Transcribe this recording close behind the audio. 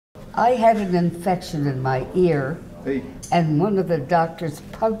I had an infection in my ear, Hey. and one of the doctors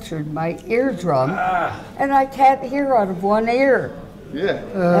punctured my eardrum, and I can't hear out of one ear. Yeah.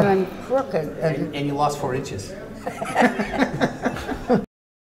 And I'm crooked. And you lost 4 inches.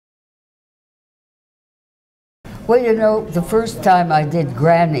 Well, you know, the first time I did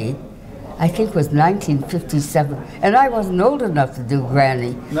Granny, I think was 1957, and I wasn't old enough to do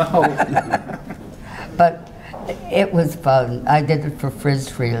Granny. No. But it was fun. I did it for Frizz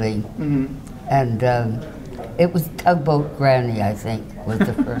Freely. And it was Tugboat Granny, I think, was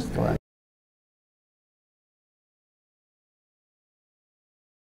the first one.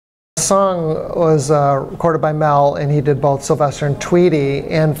 The song was recorded by Mel, and he did both Sylvester and Tweety.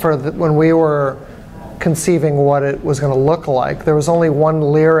 And for when we were conceiving what it was going to look like, there was only one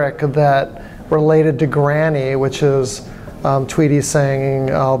lyric that related to Granny, which is Tweety saying,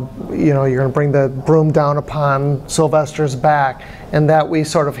 you know, you're going to bring the broom down upon Sylvester's back, and that we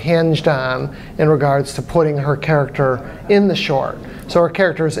sort of hinged on in regards to putting her character in the short. So her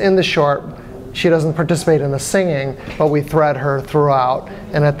character is in the short. She doesn't participate in the singing, but we thread her throughout.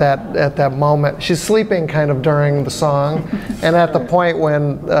 And at that moment, she's sleeping kind of during the song, and at the point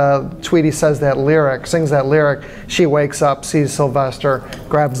when Tweety says that lyric, sings that lyric, she wakes up, sees Sylvester,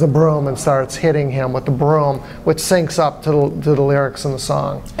 grabs the broom, and starts hitting him with the broom, which syncs up to the lyrics in the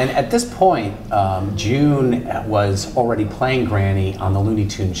song. And at this point, June was already playing Granny on the Looney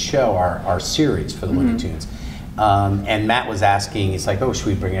Tunes show, our series for the Looney Tunes. And Matt was asking, it's like, oh, should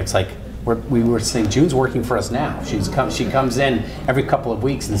we bring it? It's like, we were saying June's working for us now. She comes in every couple of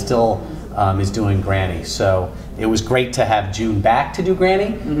weeks and still is doing Granny. So it was great to have June back to do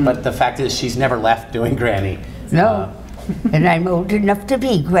Granny, but the fact is she's never left doing Granny. No, and I'm old enough to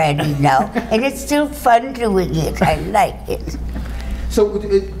be Granny now, and it's still fun doing it. I like it. So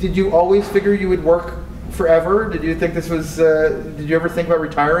did you always figure you would work forever? Did you think this was, did you ever think about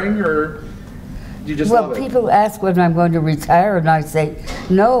retiring, or you just Well, love it? people ask when I'm going to retire, and I say,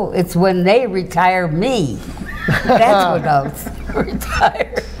 no, it's when they retire me. That's when I'll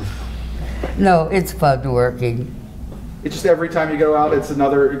retire. No, it's fun working. It's just every time you go out, it's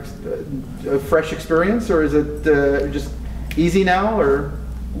another a fresh experience, or is it just easy now, or?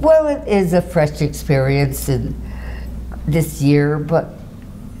 Well, it is a fresh experience in this year, but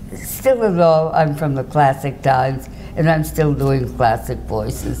still in all, I'm from the classic times, and I'm still doing classic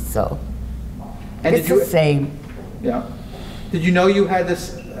voices, so. And It's the same. Yeah. Did you know you had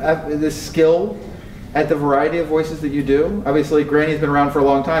this skill at the variety of voices that you do? Obviously, Granny's been around for a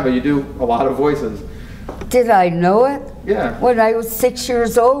long time, but you do a lot of voices. Did I know it? Yeah. When I was 6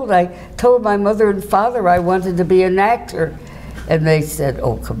 years old, I told my mother and father I wanted to be an actor. And they said,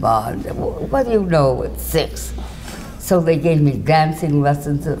 oh, come on, what do you know at 6? So they gave me dancing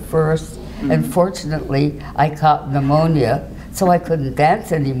lessons at first. And fortunately, I caught pneumonia, so I couldn't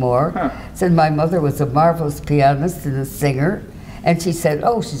dance anymore. So my mother was a marvelous pianist and a singer, and she said,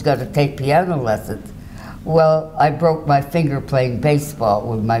 oh, she's got to take piano lessons. Well, I broke my finger playing baseball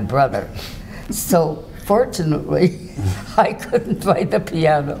with my brother. So fortunately, I couldn't play the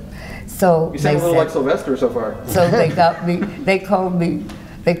piano. So You sound a little like Sylvester so far. So they got me, they called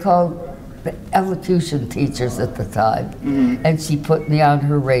the elocution teachers at the time, and she put me on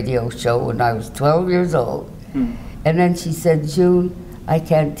her radio show when I was 12 years old. And then she said, June, I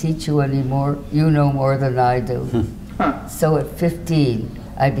can't teach you anymore. You know more than I do. So at 15,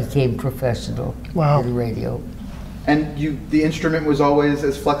 I became professional in radio. And the instrument was always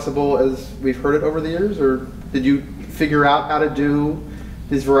as flexible as we've heard it over the years, or did you figure out how to do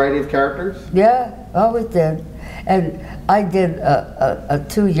this variety of characters? Yeah, always did. And I did a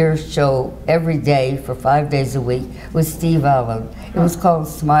 2-year show every day for 5 days a week with Steve Allen. It was called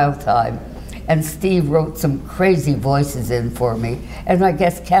Smile Time. And Steve wrote some crazy voices in for me. And I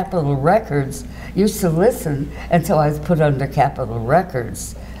guess Capitol Records used to listen until I was put under Capitol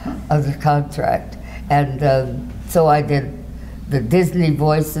Records under contract. And so I did the Disney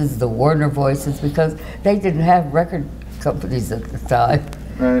voices, the Warner voices, because they didn't have record companies at the time.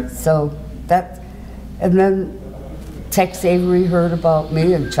 Right. So and then Tex Avery heard about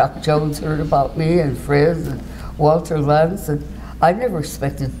me, and Chuck Jones heard about me, and Frizz, and Walter Lentz, and I never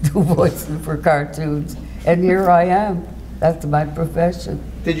expected to do voices for cartoons, and here I am. That's my profession.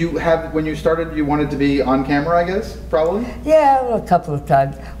 Did you have, when you started, you wanted to be on camera, I guess, probably? Yeah, a couple of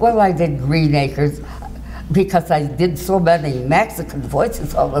times. Well, I did Green Acres because I did so many Mexican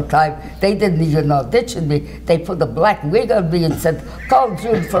voices all the time. They didn't even audition me. They put a black wig on me and said, call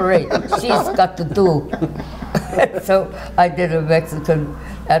June Foray, she's got to do. So I did a Mexican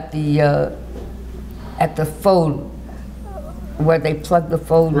at the phone, where they plug the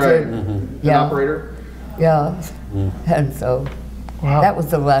phones in. An operator? Yeah, and so. Wow. That was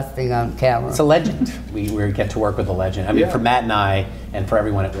the last thing on camera. It's a legend. We get to work with a legend. I mean, Yeah. for Matt and I, and for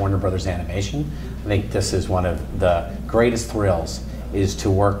everyone at Warner Brothers Animation, I think this is one of the greatest thrills, is to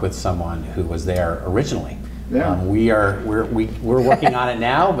work with someone who was there originally. Yeah. We're working on it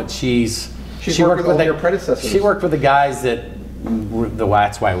now, but she worked with all your predecessors. She worked with the guys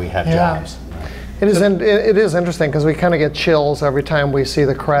that's why we have Yeah. jobs. It is interesting because we kind of get chills every time we see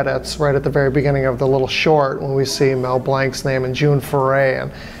the credits right at the very beginning of the little short when we see Mel Blanc's name and June Foray,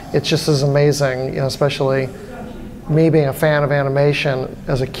 and it's just as amazing, especially me being a fan of animation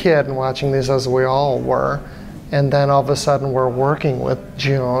as a kid and watching these as we all were, and then all of a sudden we're working with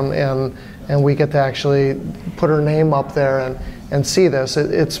June and we get to actually put her name up there and see this.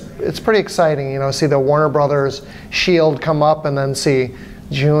 It's pretty exciting, see the Warner Brothers shield come up and then see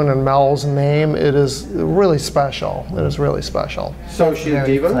June and Mel's name. It is really special. It is really special. So is she a Very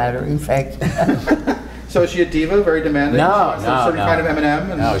diva? flattering, in fact. So is she a diva? Very demanding? No, She wants a no, certain no. kind of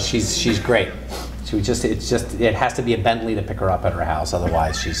M&M? No, she's great. It has to be a Bentley to pick her up at her house.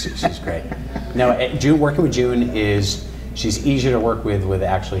 Otherwise, she's great. No, working with June she's easier to work with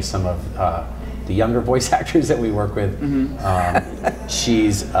actually some of the younger voice actors that we work with.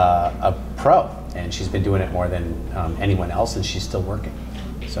 She's a pro, and she's been doing it more than anyone else, and she's still working.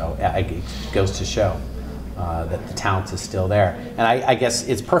 So it goes to show that the talent is still there. And I guess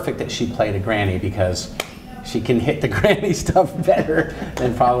it's perfect that she played a granny, because she can hit the granny stuff better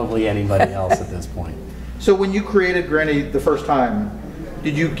than probably anybody else at this point. So when you created Granny the first time,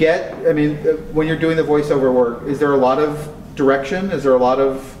 did you get, when you're doing the voiceover work, is there a lot of direction? Is there a lot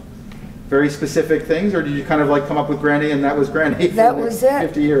of very specific things? Or did you kind of like come up with Granny and that was Granny for That the was next it.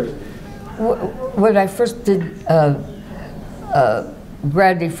 50 years? When I first did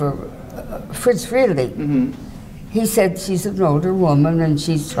Brandy for Fritz Friedrich, he said she's an older woman and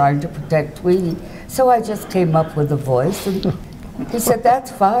she's trying to protect Tweety. So I just came up with a voice, and he said,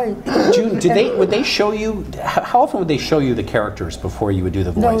 that's fine. June, would they show you, how often would they show you the characters before you would do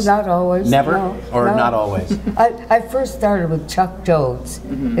the No, voice? not always. Never? No, Or no. not always? I first started with Chuck Jones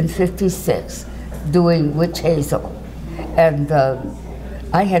in '56, doing Witch Hazel. And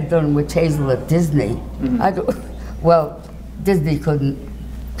I had done Witch Hazel at Disney. Well, Disney couldn't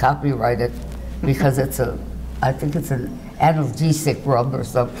copyright it because I think it's an analgesic rub or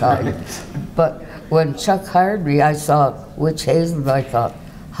some kind. But when Chuck hired me, I saw Witch Hazel and I thought,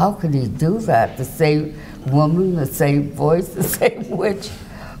 how could he do that? The same woman, the same voice, the same witch.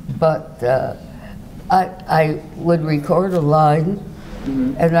 But I would record a line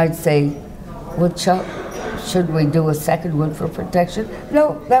and I'd say, well, Chuck, should we do a second one for protection?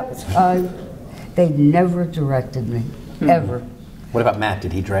 No, that was fine. They never directed me, ever. What about Matt?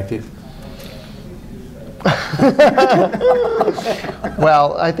 Did he direct you?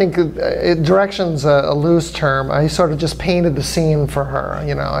 Well, I think direction's a loose term. I sort of just painted the scene for her.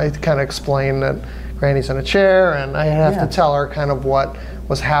 I kind of explained that Granny's in a chair, and I have to tell her kind of what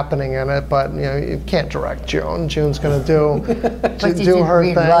was happening in it. But you can't direct June. June's going to do But you do didn't her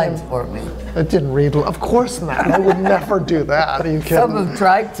read thing. lines for me. I didn't read. Of course not. I would never do that. Are you kidding? Some have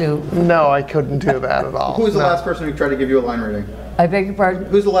tried to. No, I couldn't do that at all. Who was the No. last person who tried to give you a line reading? I beg your pardon?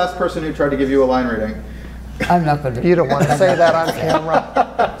 Who's the last person who tried to give you a line reading? I'm not going to. You don't want to say that on camera.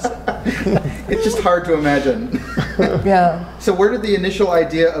 It's just hard to imagine. Yeah. So where did the initial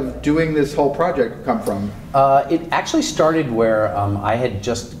idea of doing this whole project come from? It actually started where I had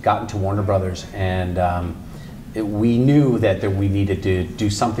just gotten to Warner Brothers, and we knew that we needed to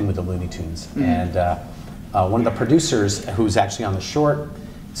do something with the Looney Tunes. And one of the producers, who's actually on the short,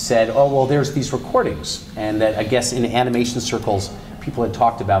 said, oh, well, there's these recordings. And that, I guess, in animation circles, people had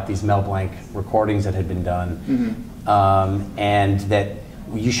talked about these Mel Blanc recordings that had been done, and that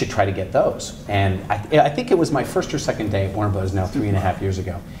you should try to get those. And I think it was my first or second day at Warner Brothers, now 3.5 years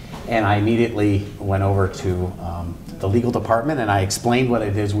ago. And I immediately went over to the legal department and I explained what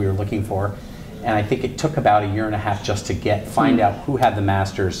it is we were looking for. And I think it took about 1.5 years just to find out who had the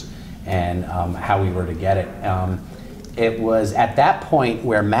masters and how we were to get it. It was at that point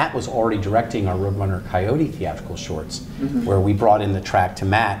where Matt was already directing our Roadrunner Coyote theatrical shorts, where we brought in the track to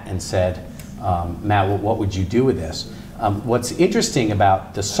Matt and said, Matt, what would you do with this? What's interesting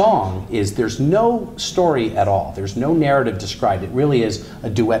about the song is there's no story at all. There's no narrative described. It really is a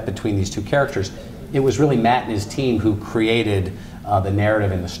duet between these two characters. It was really Matt and his team who created the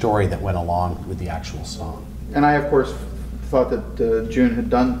narrative and the story that went along with the actual song. And I, of course, thought that June had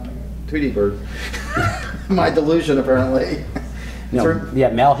done Tweety Bird. My delusion, apparently. No, yeah,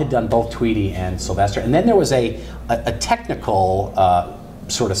 Mel had done both Tweety and Sylvester. And then there was a technical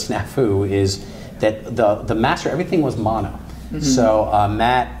sort of snafu, is that the master, everything was mono. So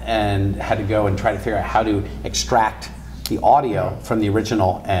Matt had to go and try to figure out how to extract the audio from the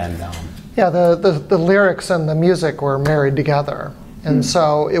original and. Yeah, the lyrics and the music were married together. And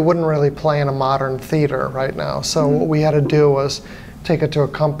so it wouldn't really play in a modern theater right now. So what we had to do was take it to a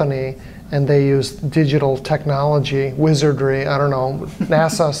company, and they used digital technology, wizardry, I don't know,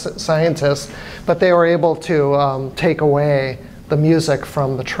 NASA scientists, but they were able to take away the music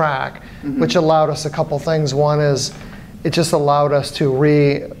from the track, which allowed us a couple things. One is it just allowed us to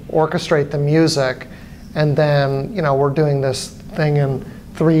re-orchestrate the music, and then, you know, we're doing this thing in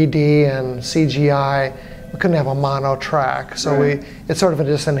 3D and CGI. We couldn't have a mono track, so it sort of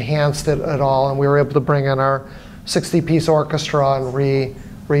just enhanced it at all, and we were able to bring in our 60-piece orchestra and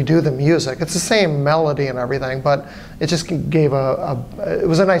redo the music. It's the same melody and everything, but it just gave it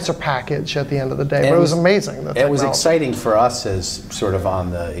was a nicer package at the end of the day. But it was amazing. It was exciting for us as sort of on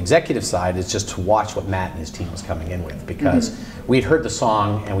the executive side, is just to watch what Matt and his team was coming in with, because we'd heard the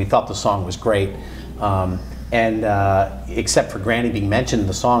song and we thought the song was great. Except for Granny being mentioned in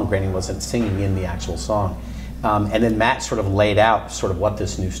the song, Granny wasn't singing in the actual song. And then Matt sort of laid out sort of what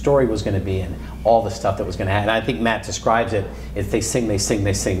this new story was going to be and all the stuff that was going to happen. And I think Matt describes it as they sing, they sing,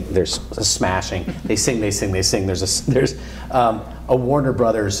 they sing, there's a smashing. They sing, they sing, they sing. There's a Warner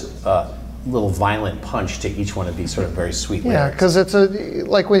Brothers little violent punch to each one of these sort of very sweet lyrics. Yeah, because it's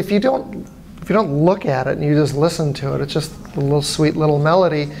like if you don't look at it and you just listen to it, it's just a little sweet little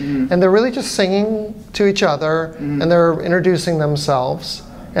melody, and they're really just singing to each other, and they're introducing themselves,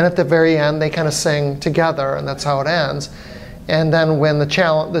 and at the very end they kind of sing together, and that's how it ends. And then when the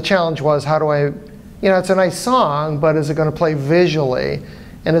challenge was, how do I, you know, it's a nice song, but is it going to play visually,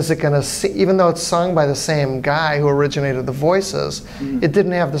 and is it going to, even though it's sung by the same guy who originated the voices, it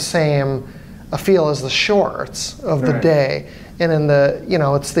didn't have the same feel as the shorts of the day. And in the, you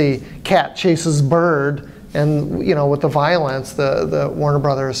know, it's the cat chases bird, and, you know, with the violence, the Warner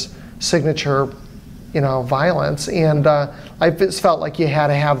Brothers signature, you know, violence. And I just felt like you had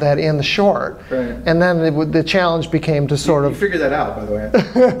to have that in the short. And then the challenge became to sort of... You figured that out, by the way.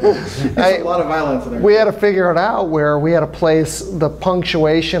 There's a lot of violence in there. We had to figure it out where we had to place the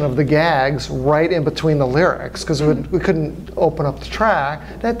punctuation of the gags right in between the lyrics, because we couldn't open up the track.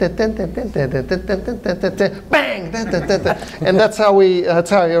 Bang! And that's how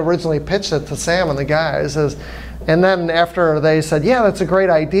I originally pitched it to Sam and the guys. And then after they said, yeah, that's a great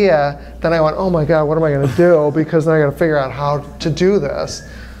idea, then I went, oh my God, what am I going to do? Because then I got to figure out how to do this.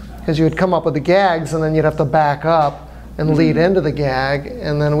 Because you would come up with the gags, and then you'd have to back up and lead into the gag.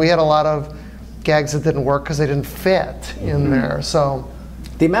 And then we had a lot of gags that didn't work because they didn't fit in there. So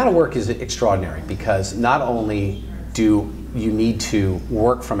the amount of work is extraordinary, because not only do you need to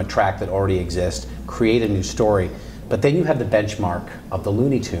work from a track that already exists, create a new story, but then you have the benchmark of the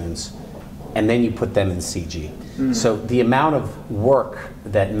Looney Tunes, and then you put them in CG. So the amount of work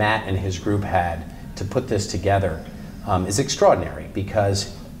that Matt and his group had to put this together is extraordinary,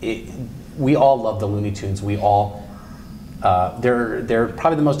 because we all love the Looney Tunes. We all, they're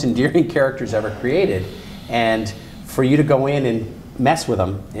probably the most endearing characters ever created, and for you to go in and mess with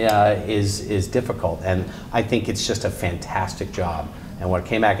them is difficult. And I think it's just a fantastic job. And what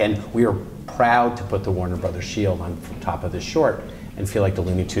came back, and we were proud to put the Warner Brothers shield on top of this short, and feel like the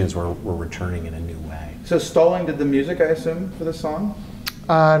Looney Tunes were returning in a new way. So Stalling did the music, I assume, for the song?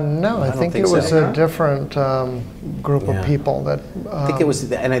 No, I think it was a different group of people that... I think it was,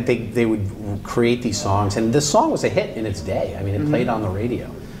 and I think they would create these songs, and this song was a hit in its day. I mean, it played on the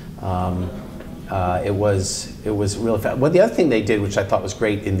radio. It was really fun. Well, the other thing they did, which I thought was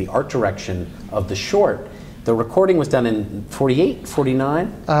great, in the art direction of the short, the recording was done in 48,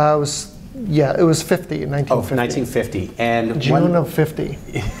 49? It was 50, 1950. Oh, 1950. And June of 50.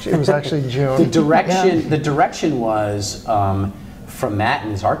 It was actually June. The direction was, from Matt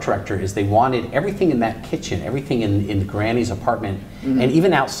and his art director, is they wanted everything in that kitchen, everything in Granny's apartment, and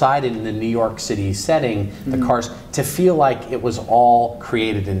even outside in the New York City setting, the cars, to feel like it was all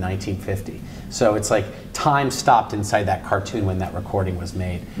created in 1950. So it's like time stopped inside that cartoon when that recording was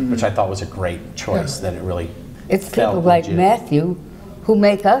made, which I thought was a great choice, that it really It's people like Matthew who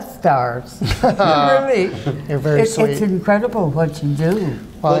make us stars. Really. You're very sweet. It's incredible what you do.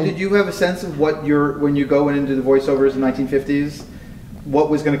 Well, did you have a sense of what when you go into the voiceovers in the 1950s,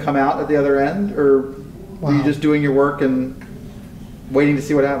 what was going to come out at the other end? Or were you just doing your work and waiting to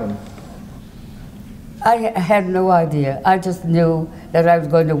see what happened? I had no idea. I just knew that I was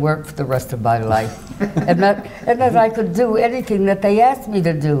going to work for the rest of my life. and that I could do anything that they asked me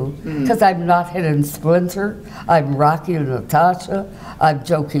to do. Because I'm not Hidden Splinter, I'm Rocky and Natasha, I'm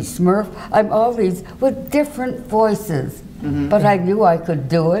Jokey Smurf, I'm all these with different voices. But I knew I could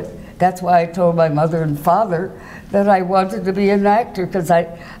do it. That's why I told my mother and father that I wanted to be an actor, because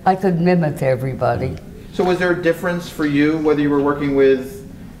I could mimic everybody. So was there a difference for you whether you were working with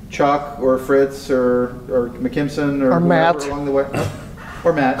Chuck or Fritz or McKimson or Matt along the way?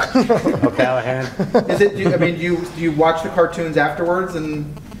 Or Matt. O'Callahan. Do you watch the cartoons afterwards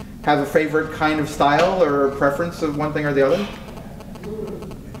and have a favorite kind of style or a preference of one thing or the other?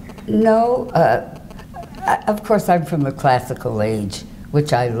 No, of course I'm from the classical age,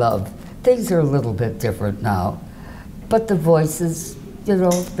 which I love. Things are a little bit different now, but the voices, you know,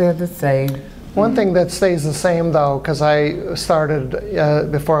 they're the same. One thing that stays the same, though, because I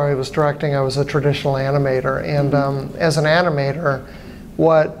started, before I was directing, I was a traditional animator. And as an animator,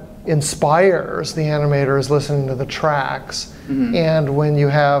 what inspires the animator is listening to the tracks. And when you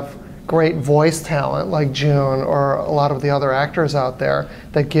have great voice talent like June or a lot of the other actors out there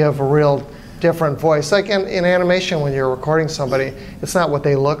that give a real different voice. Like in animation, when you're recording somebody, it's not what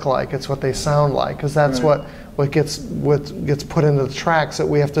they look like, it's what they sound like, because that's what gets put into the tracks that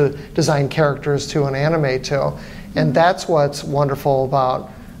we have to design characters to and animate to. And that's what's wonderful about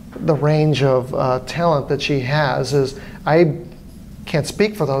the range of talent that she has. Is I can't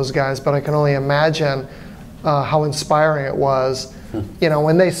speak for those guys, but I can only imagine how inspiring it was. You know,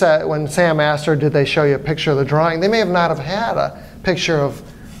 when Sam asked her, did they show you a picture of the drawing, they may have not have had a picture of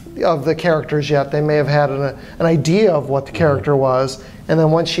the characters yet. They may have had an idea of what the character was, and then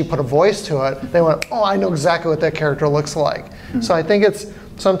once she put a voice to it, they went, oh, I know exactly what that character looks like. So I think it's,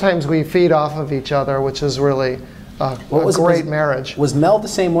 sometimes we feed off of each other, which is really a great marriage. Was Mel the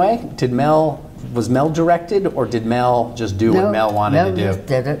same way? Was Mel directed, or did Mel just do what Mel wanted to do? Mel just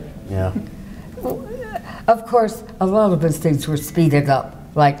did it. Yeah. Of course, a lot of his things were speeded up,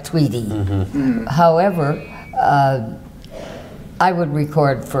 like Tweety. However, I would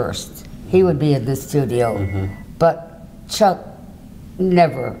record first. He would be in the studio. But Chuck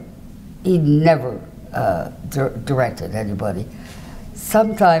never directed anybody.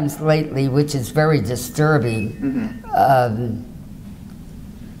 Sometimes lately, which is very disturbing,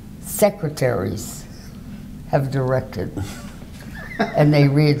 secretaries have directed. And they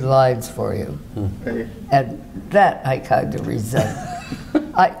read lines for you. And that I kind of resent.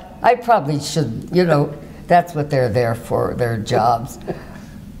 I probably shouldn't, you know, that's what they're there for, their jobs.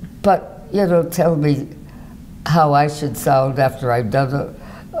 But, you know, tell me how I should sound after I've done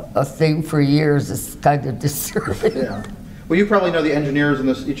a thing for years is kind of disturbing. Yeah. Well, you probably know the engineers in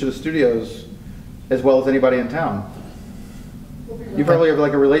each of the studios as well as anybody in town. You probably have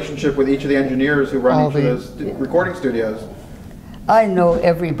like a relationship with each of the engineers who run each of those recording studios. I know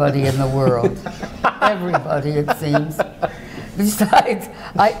everybody in the world. Everybody, it seems. Besides,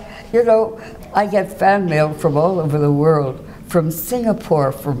 I get fan mail from all over the world, from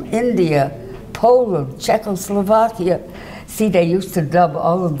Singapore, from India, Poland, Czechoslovakia. See, they used to dub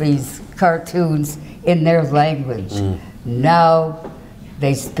all of these cartoons in their language. Now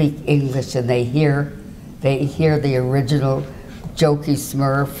they speak English and they hear the original Jokey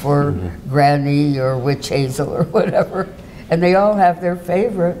Smurf or Granny or Witch Hazel or whatever. And they all have their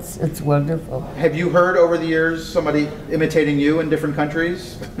favorites. It's wonderful. Have you heard over the years somebody imitating you in different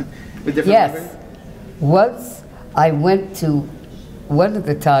countries? With different yes. Once I went to, one of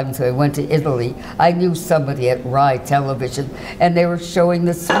the times I went to Italy, I knew somebody at Rai Television, and they were showing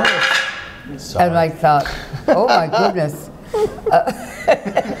the Smurfs. And I thought, oh my goodness,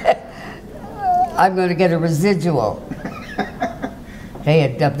 I'm going to get a residual. They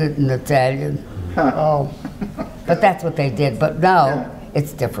had dubbed it in Italian. Oh. But that's what they did. But now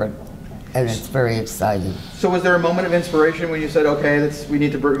it's different, and it's very exciting. So was there a moment of inspiration when you said, okay, we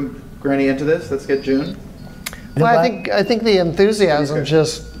need to bring Granny into this, let's get June? Well, I think the enthusiasm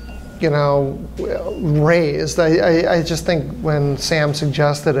just, you know, raised. I just think when Sam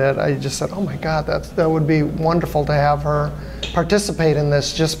suggested it, I just said, oh my God, that would be wonderful to have her participate in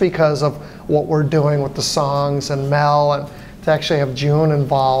this, just because of what we're doing with the songs and Mel, and to actually have June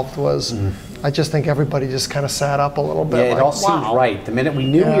involved was, I just think everybody just kind of sat up a little bit. Yeah, it like, all seemed right. The minute we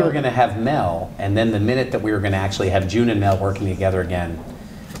knew we were going to have Mel, and then the minute that we were going to actually have June and Mel working together again,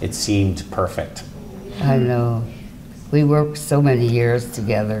 it seemed perfect. I know. We worked so many years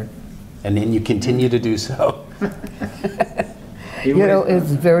together. And then you continue to do so. You know,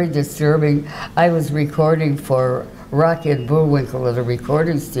 it's very disturbing. I was recording for Rocky and Bullwinkle at a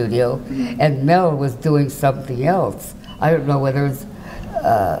recording studio, and Mel was doing something else. I don't know whether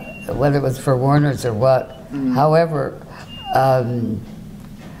it was for Warner's or what. However,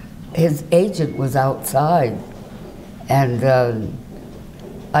 his agent was outside, and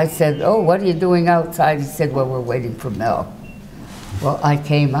I said, oh, what are you doing outside? He said, well, we're waiting for Mel. Well, I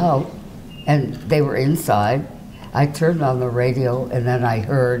came out, and they were inside. I turned on the radio, and then I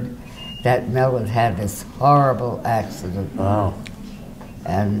heard that Mel had had this horrible accident. Wow.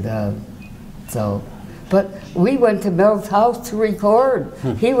 And so But we went to Mel's house to record.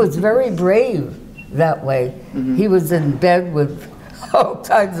 He was very brave that way. He was in bed with all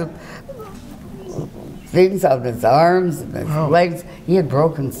kinds of things on his arms and his legs. He had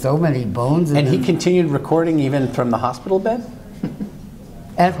broken so many bones. And he continued recording even from the hospital bed?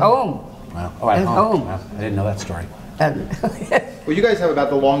 At home. Wow. Oh, at home. Wow. I didn't know that story. And Well, you guys have about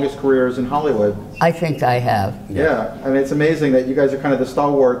the longest careers in Hollywood. I think I have. Yeah. I mean, it's amazing that you guys are kind of the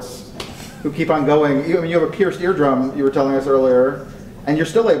stalwarts who keep on going. I mean, you have a pierced eardrum, you were telling us earlier, and you're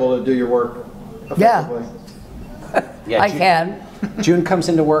still able to do your work effectively. Yeah, I can. June comes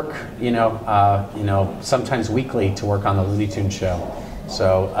into work, sometimes weekly to work on the Looney Tunes show.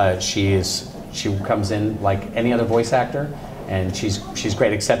 So she comes in like any other voice actor, and she's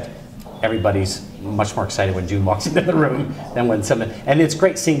great. Except everybody's much more excited when June walks into the room than when someone. And it's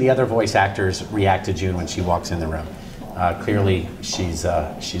great seeing the other voice actors react to June when she walks in the room. Clearly, she's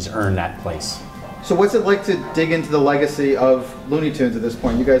earned that place. So what's it like to dig into the legacy of Looney Tunes at this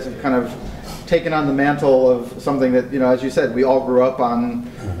point? You guys have kind of taken on the mantle of something that, as you said, we all grew up on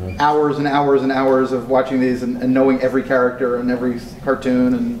hours and hours and hours of watching these and knowing every character and every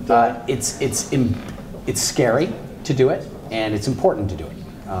cartoon. And it's scary to do it, and it's important to do it.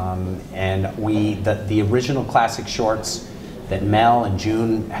 And the original classic shorts that Mel and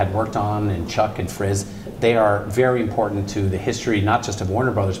June had worked on, and Chuck and Frizz, they are very important to the history, not just of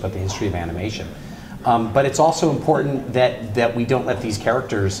Warner Brothers, but the history of animation. But it's also important that we don't let these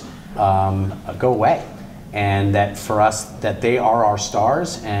characters go away, and that for us, that they are our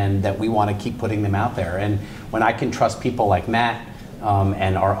stars, and that we want to keep putting them out there. And when I can trust people like Matt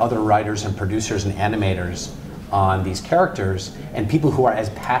and our other writers and producers and animators on these characters, and people who are as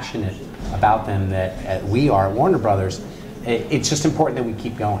passionate about them that we are at Warner Brothers, it's just important that we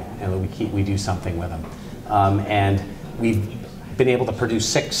keep going and that we do something with them. And we've been able to produce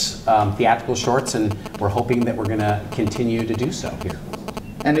 6 theatrical shorts, and we're hoping that we're going to continue to do so here.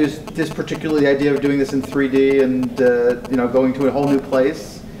 And is this particularly the idea of doing this in 3D and going to a whole new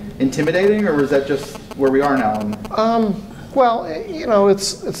place intimidating, or is that just where we are now? Well,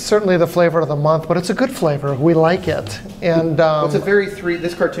 it's certainly the flavor of the month, but it's a good flavor. We like it, and it's a very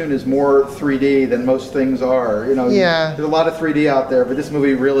This cartoon is more 3D than most things are. Yeah. There's a lot of 3D out there, but this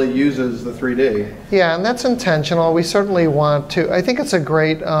movie really uses the 3D. Yeah, and that's intentional. We certainly want to. I think it's a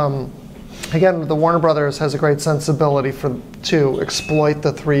great. Again, the Warner Brothers has a great sensibility to exploit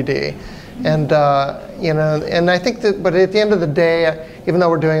the 3D, and and I think that. But at the end of the day, even though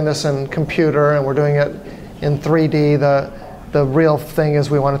we're doing this in computer and we're doing it in 3D, the real thing is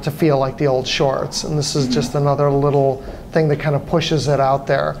we want it to feel like the old shorts, and this is just another little thing that kind of pushes it out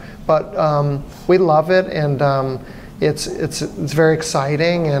there. But we love it, and it's very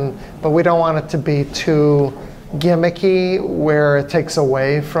exciting, but we don't want it to be too gimmicky where it takes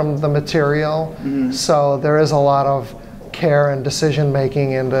away from the material. So there is a lot of care and decision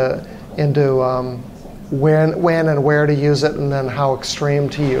making into when and where to use it, and then how extreme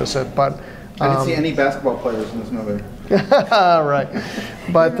to use it. But I didn't see any basketball players in this movie. Right,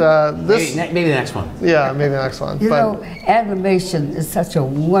 but this maybe the next one. Yeah, maybe the next one. Animation is such a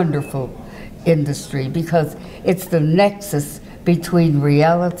wonderful industry because it's the nexus between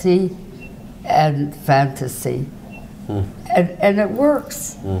reality and fantasy, and it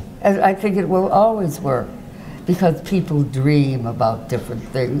works. And I think it will always work because people dream about different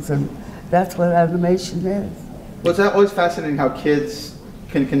things, and that's what animation is. Well, it's always fascinating how kids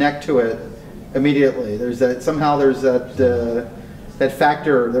can connect to it immediately. There's that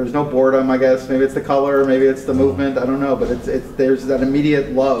factor. There's no boredom, I guess. Maybe it's the color, maybe it's the movement. I don't know, but there's that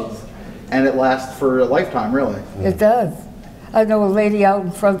immediate love, and it lasts for a lifetime, really. It does. I know a lady out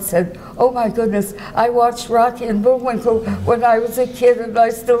in front said, "Oh my goodness, I watched Rocky and Bullwinkle when I was a kid, and I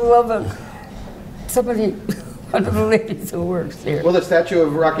still love it." One of the ladies who works here. Well, the statue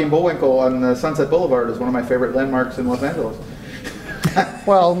of Rocky and Bullwinkle on Sunset Boulevard is one of my favorite landmarks in Los Angeles.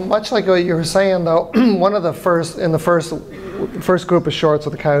 Well, much like what you were saying, though, one of the first group of shorts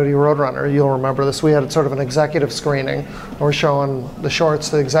with the Coyote Roadrunner, you'll remember this, we had sort of an executive screening, and we're showing the shorts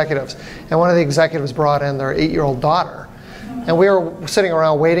to the executives. And one of the executives brought in their 8-year-old daughter. And we were sitting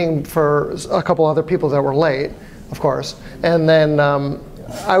around waiting for a couple other people that were late, of course. And then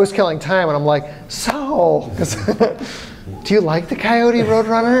I was killing time, and I'm like, so, do you like the Coyote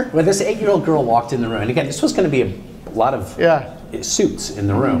Roadrunner? When this 8-year-old girl walked in the room, and again, this was going to be a lot of suits in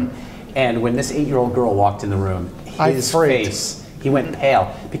the room, and when this 8-year-old girl walked in the room, his face, he went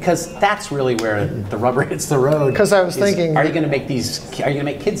pale, because that's really where the rubber hits the road. Because I was thinking, are you going to make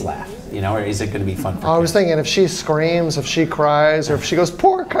kids laugh? Or is it going to be fun for kids? I was thinking if she screams, if she cries, or if she goes,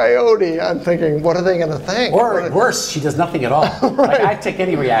 "Poor Coyote," I'm thinking, what are they going to think? Or worse, she does nothing at all. Right. Like, I take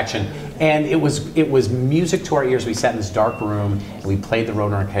any reaction. And it was music to our ears. We sat in this dark room and we played the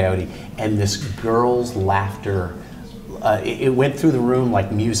Roadrunner Coyote, and this girl's laughter. It went through the room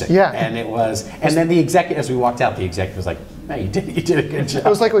like music. Yeah. And it was, and then the executive, as we walked out, the executive was like, "No, you did a good job." It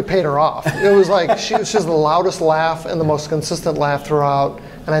was like we paid her off. It was like she was the loudest laugh and the most consistent laugh throughout,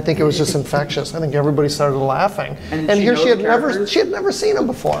 and I think it was just infectious. I think everybody started laughing. And here she had never seen him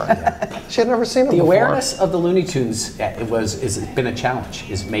before. She had never seen him The before. awareness of the Looney Tunes it's been a challenge.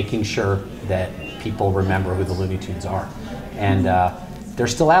 Is making sure that people remember who the Looney Tunes are, and they're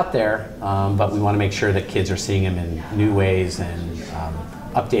still out there, but we want to make sure that kids are seeing them in new ways and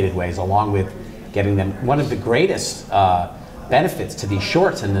updated ways, along with getting them. One of the greatest benefits to these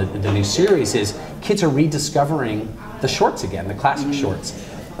shorts and the new series is kids are rediscovering the shorts again, the classic shorts.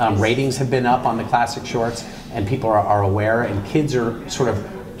 Ratings have been up on the classic shorts, and people are aware, and kids are sort of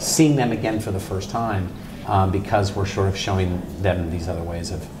seeing them again for the first time because we're sort of showing them these other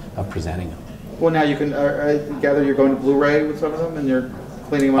ways of presenting them. Well, now you can I gather you're going to Blu-ray with some of them, and you're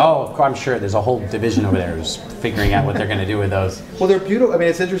cleaning them up. Oh, I'm sure there's a whole division over there who's figuring out what they're going to do with those. Well, they're beautiful. I mean,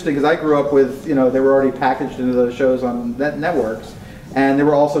 it's interesting because I grew up with, they were already packaged into those shows on networks, and there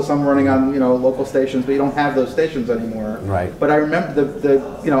were also some running on, local stations, but you don't have those stations anymore. Right. But I remember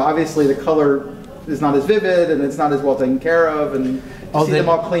obviously the color is not as vivid and it's not as well taken care of, and to see them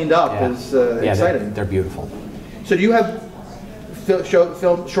all cleaned up is exciting. They're beautiful. So do you have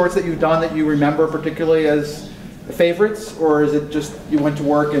film shorts that you've done that you remember particularly as favorites, or is it just you went to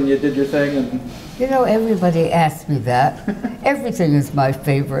work and you did your thing? And everybody asks me that. Everything is my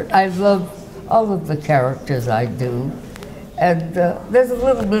favorite. I love all of the characters I do. And there's a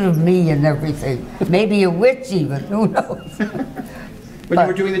little bit of me in everything. Maybe a witch even, who knows? When you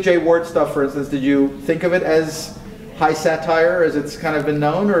were doing the Jay Ward stuff, for instance, did you think of it as high satire, as it's kind of been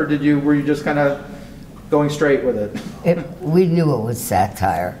known, or were you just kind of going straight with it? We knew it was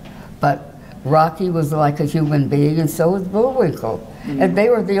satire, but Rocky was like a human being, and so was Bullwinkle. Mm-hmm. And they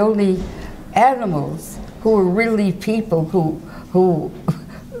were the only animals who were really people who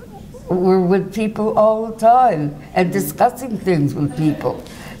were with people all the time and discussing things with people.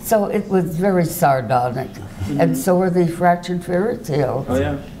 So it was very sardonic. Mm-hmm. And so were the Fractured Fairy Tales. Oh,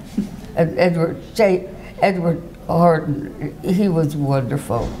 yeah. And Edward Horton, he was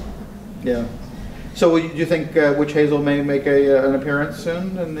wonderful. Yeah. So do you think Witch Hazel may make an appearance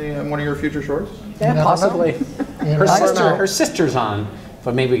soon in one of your future shorts? Yeah, possibly. Her sister. sister's on,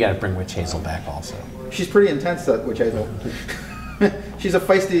 but maybe we got to bring Witch Hazel back also. She's pretty intense, that Witch Hazel. She's a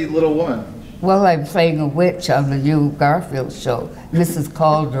feisty little woman. Well, I'm playing a witch on the new Garfield show, Mrs.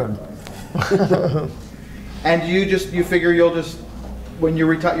 Cauldron. And you figure you'll just, when you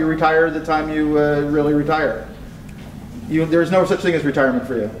retire the time you really retire? There's no such thing as retirement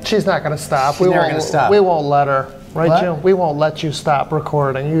for you. She's not going to stop. She's never going to stop. We won't let her. Right, What? Jim? We won't let you stop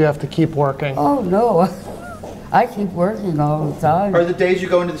recording. You have to keep working. Oh, no. I keep working all the time. Are the days you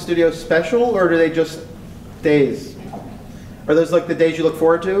go into the studio special, or are they just days? Are those like the days you look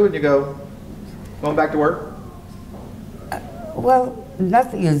forward to and you go, going back to work? Well,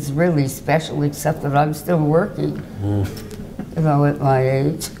 nothing is really special except that I'm still working, at my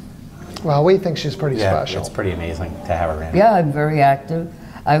age. Well, we think she's pretty special. It's pretty amazing to have her in. Yeah, I'm very active.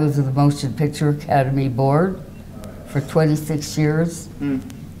 I was in the Motion Picture Academy Board for 26 years.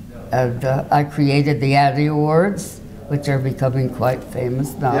 And I created the Addy Awards, which are becoming quite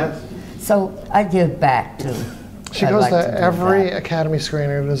famous now. Yes. So I give back too. She goes to every Academy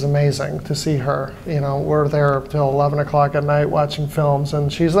screening. It is amazing to see her. We're there till 11 o'clock at night watching films,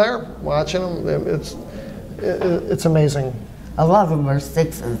 and she's there watching them. It's amazing. A lot of them are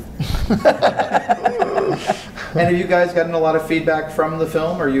sixes. And have you guys gotten a lot of feedback from the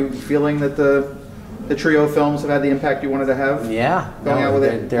film? Are you feeling that the trio films have had the impact you wanted to have? Yeah. Going out with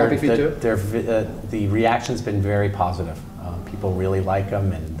it, Happy Feet 2? The reaction's been very positive. People really like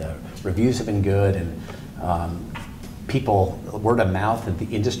them, and the reviews have been good, and people, word of mouth, and the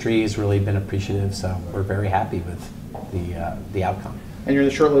industry has really been appreciative, so we're very happy with the outcome. And you're in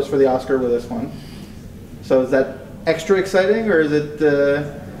the shortlist for the Oscar with this one. So is that extra exciting, or is it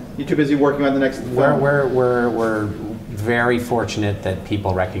you too busy working on the next film? We're very fortunate that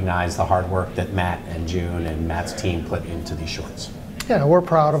people recognize the hard work that Matt and June and Matt's team put into these shorts. Yeah, we're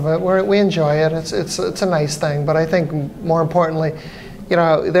proud of it. We enjoy it. It's a nice thing, but I think more importantly,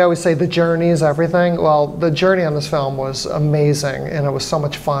 they always say the journey is everything. Well, the journey on this film was amazing, and it was so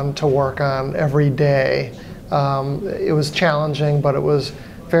much fun to work on every day. It was challenging, but it was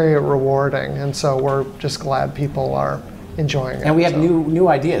very rewarding, and so we're just glad people are enjoying it. And we have new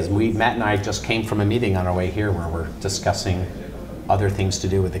ideas. Matt and I just came from a meeting on our way here where we're discussing other things to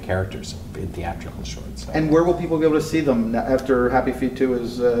do with the characters in theatrical shorts. So. And where will people be able to see them after Happy Feet 2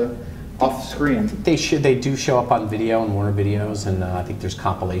 is off screen? They do show up on video and Warner Videos, and I think there's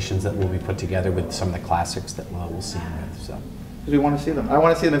compilations that will be put together with some of the classics that we'll see them with. So. Because we want to see them. I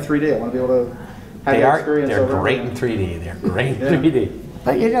want to see them in 3D. I want to be able to have that experience. They're over great and in 3D. They're great in 3D.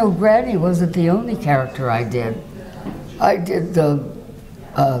 But you know, Granny wasn't the only character I did. I did the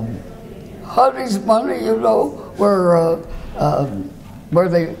Honey's Money, you know, where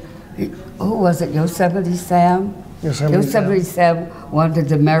they, who was it, Yosemite Sam? Yosemite Sam wanted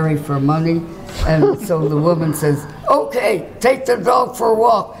to marry for money, and so the woman says, okay, take the dog for a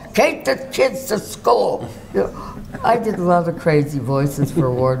walk, take the kids to school. You know, I did a lot of crazy voices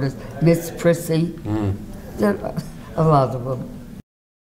for Warners, Miss Prissy, a lot of them.